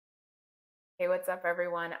Hey, what's up,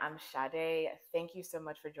 everyone? I'm Sade. Thank you so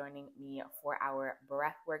much for joining me for our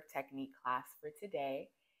breathwork technique class for today.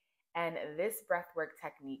 And this breathwork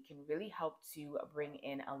technique can really help to bring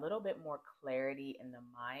in a little bit more clarity in the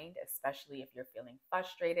mind, especially if you're feeling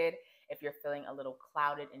frustrated, if you're feeling a little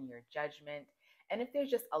clouded in your judgment, and if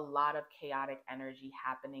there's just a lot of chaotic energy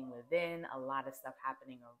happening within, a lot of stuff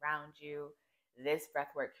happening around you. This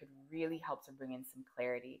breathwork could really help to bring in some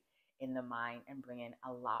clarity in the mind and bring in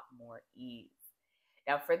a lot more ease.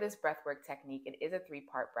 Now, for this breathwork technique, it is a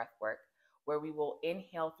three-part breathwork where we will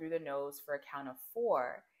inhale through the nose for a count of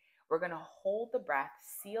 4. We're going to hold the breath,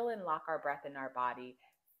 seal and lock our breath in our body,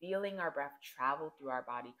 feeling our breath travel through our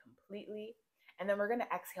body completely. And then we're going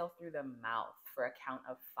to exhale through the mouth for a count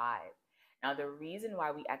of 5. Now, the reason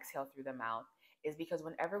why we exhale through the mouth is because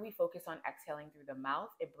whenever we focus on exhaling through the mouth,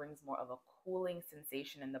 it brings more of a cooling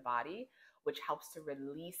sensation in the body, which helps to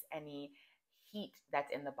release any heat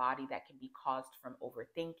that's in the body that can be caused from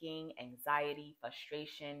overthinking, anxiety,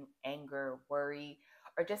 frustration, anger, worry,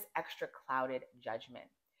 or just extra clouded judgment.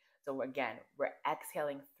 So again, we're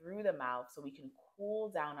exhaling through the mouth so we can cool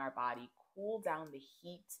down our body, cool down the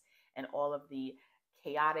heat and all of the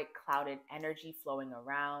chaotic, clouded energy flowing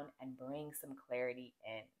around and bring some clarity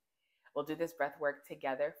in. We'll do this breath work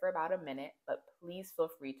together for about a minute, but please feel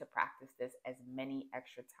free to practice this as many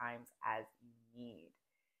extra times as you need.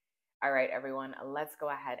 All right, everyone, let's go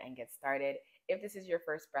ahead and get started. If this is your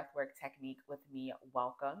first breathwork technique with me,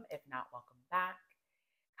 welcome. If not, welcome back.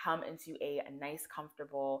 Come into a nice,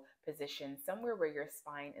 comfortable position, somewhere where your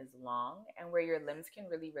spine is long and where your limbs can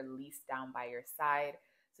really release down by your side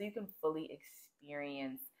so you can fully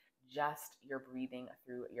experience just your breathing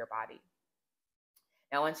through your body.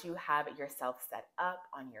 Now, once you have yourself set up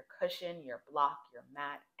on your cushion, your block, your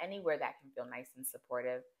mat, anywhere that can feel nice and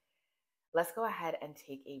supportive, let's go ahead and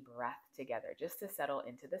take a breath together just to settle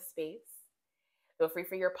into the space. Feel free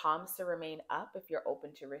for your palms to remain up if you're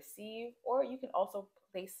open to receive, or you can also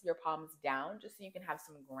place your palms down just so you can have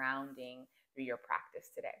some grounding through your practice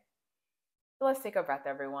today. So let's take a breath,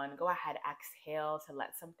 everyone. Go ahead, exhale to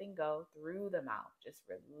let something go through the mouth. Just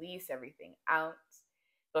release everything out.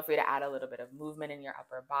 Feel free to add a little bit of movement in your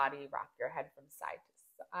upper body. Rock your head from side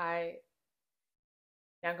to side.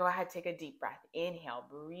 Now go ahead, take a deep breath. Inhale,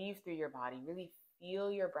 breathe through your body. Really feel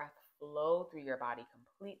your breath flow through your body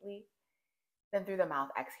completely. Then through the mouth,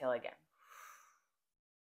 exhale again.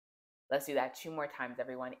 Let's do that 2 more times,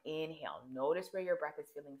 everyone. Inhale. Notice where your breath is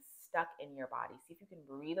feeling stuck in your body. See if you can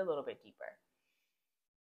breathe a little bit deeper.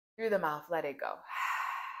 Through the mouth, let it go.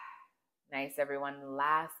 Nice, everyone.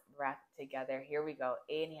 Last breath together. Here we go.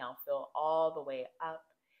 Inhale, fill all the way up.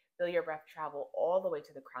 Feel your breath travel all the way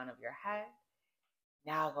to the crown of your head.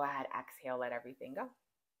 Now go ahead, exhale, let everything go.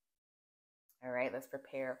 All right, let's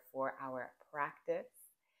prepare for our practice.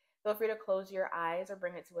 Feel free to close your eyes or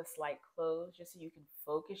bring it to a slight close just so you can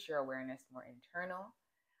focus your awareness more internal.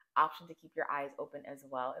 Option to keep your eyes open as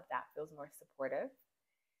well if that feels more supportive.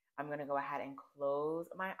 I'm going to go ahead and close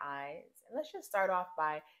my eyes. And let's just start off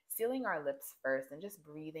by sealing our lips first and just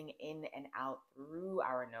breathing in and out through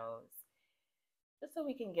our nose, just so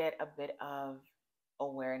we can get a bit of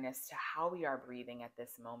awareness to how we are breathing at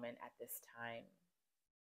this moment, at this time.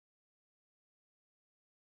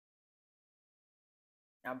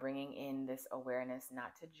 Now bringing in this awareness,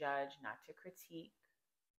 not to judge, not to critique,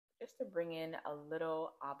 just to bring in a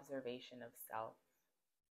little observation of self.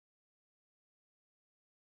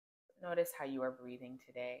 Notice how you are breathing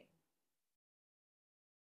today.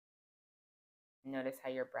 Notice how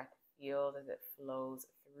your breath feels as it flows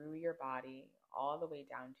through your body, all the way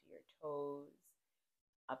down to your toes,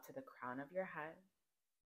 up to the crown of your head.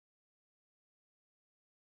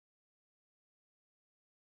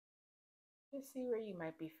 Just see where you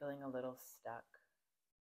might be feeling a little stuck,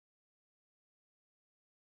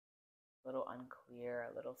 a little unclear,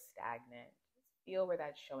 a little stagnant. Just feel where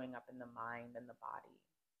that's showing up in the mind and the body.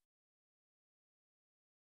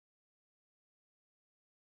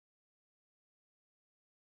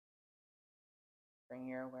 Bring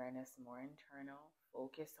your awareness more internal.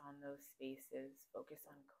 Focus on those spaces. Focus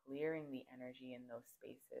on clearing the energy in those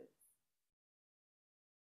spaces.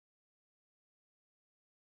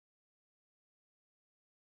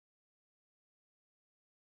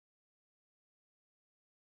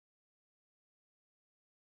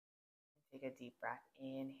 Take a deep breath.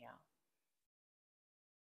 Inhale.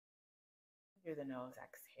 Through the nose,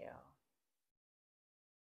 exhale.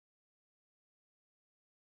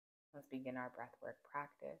 Let's begin our breathwork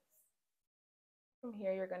practice. From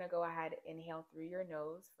here, you're going to go ahead, inhale through your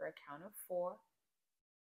nose for a count of 4.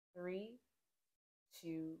 3,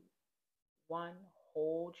 2, 1.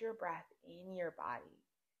 Hold your breath in your body.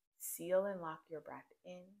 Seal and lock your breath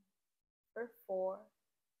in for 4,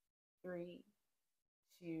 3,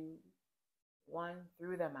 2, 1.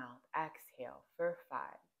 Through the mouth, exhale for 5,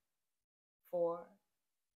 4,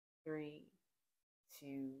 3,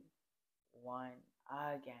 2, 1.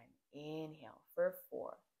 Again, inhale for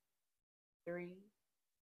 4, 3,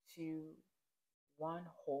 2, 1.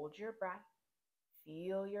 Hold your breath.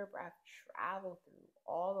 Feel your breath travel through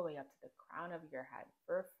all the way up to the crown of your head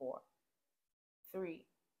for 4, 3,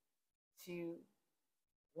 2,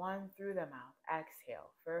 1. Through the mouth,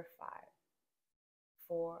 exhale for 5,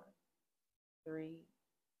 4, 3,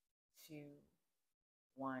 2,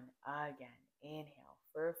 1. Again, inhale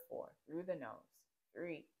for 4 through the nose.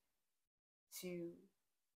 3, 2,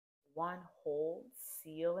 1. Hold,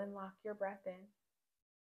 seal, and lock your breath in.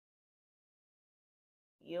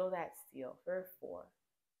 Feel that seal for 4,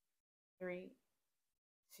 3,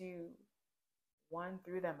 2, 1.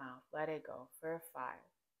 Through the mouth, let it go for 5,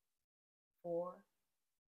 4,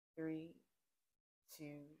 3, 2,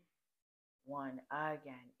 1.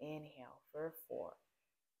 Again, inhale for 4,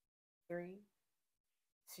 3,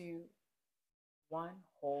 2, 1.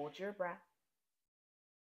 Hold your breath.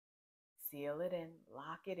 Seal it in,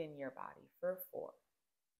 lock it in your body for 4,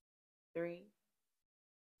 3,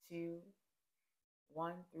 2,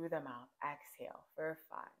 1. Through the mouth, exhale for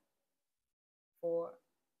 5, 4,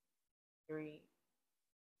 3,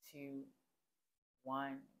 2,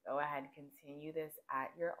 1. Go ahead, continue this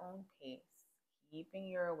at your own pace, keeping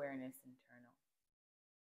your awareness internal.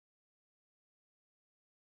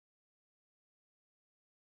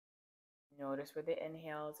 Notice where the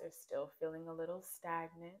inhales are still feeling a little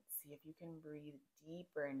stagnant. See if you can breathe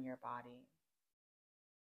deeper in your body.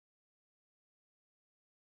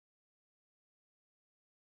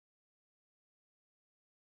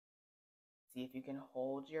 See if you can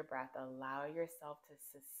hold your breath. Allow yourself to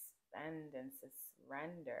suspend and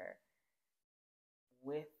surrender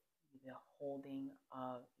with the holding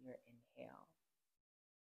of your inhale.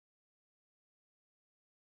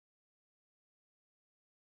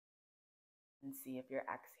 And see if your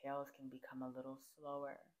exhales can become a little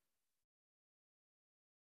slower.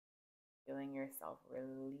 Feeling yourself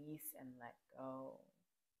release and let go.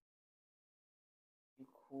 You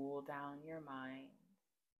cool down your mind,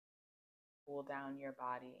 cool down your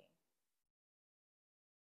body.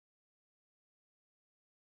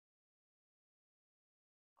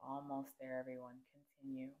 Almost there, everyone.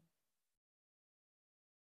 Continue.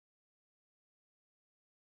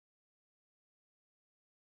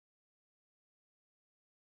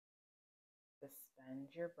 Suspend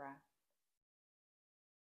your breath.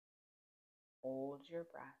 Hold your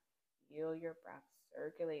breath. Feel your breath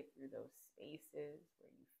circulate through those spaces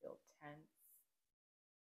where you feel tense,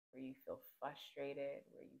 where you feel frustrated,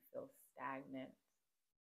 where you feel stagnant.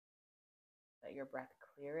 Let your breath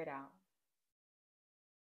clear it out.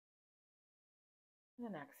 And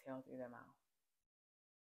then exhale through the mouth.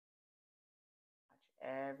 Watch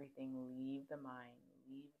everything leave the mind,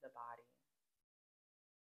 leave the body.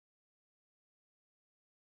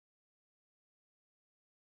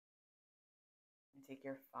 And take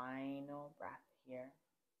your final breath here.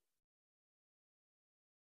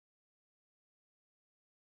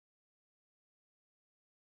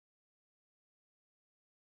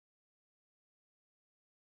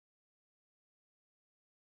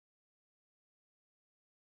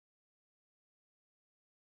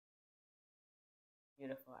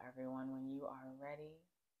 Beautiful, everyone. When you are ready,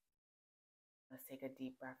 let's take a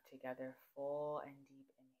deep breath together. Full and deep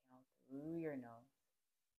inhale through your nose.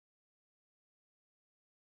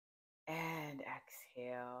 And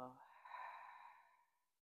exhale.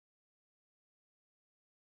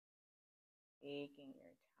 Taking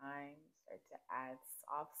your time, start to add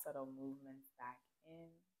soft, subtle movements back in.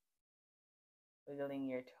 Wiggling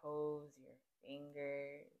your toes, your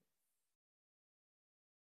fingers.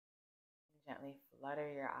 Gently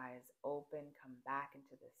flutter your eyes open, come back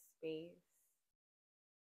into the space.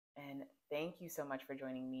 And thank you so much for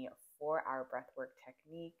joining me for our breathwork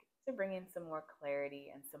technique to bring in some more clarity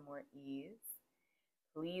and some more ease.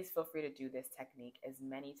 Please feel free to do this technique as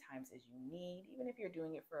many times as you need, even if you're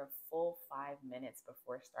doing it for a full 5 minutes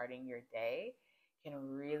before starting your day. Can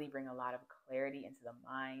really bring a lot of clarity into the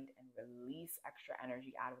mind and release extra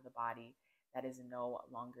energy out of the body that is no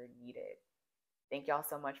longer needed. Thank y'all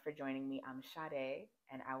so much for joining me. I'm Sade,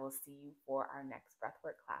 and I will see you for our next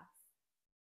breathwork class.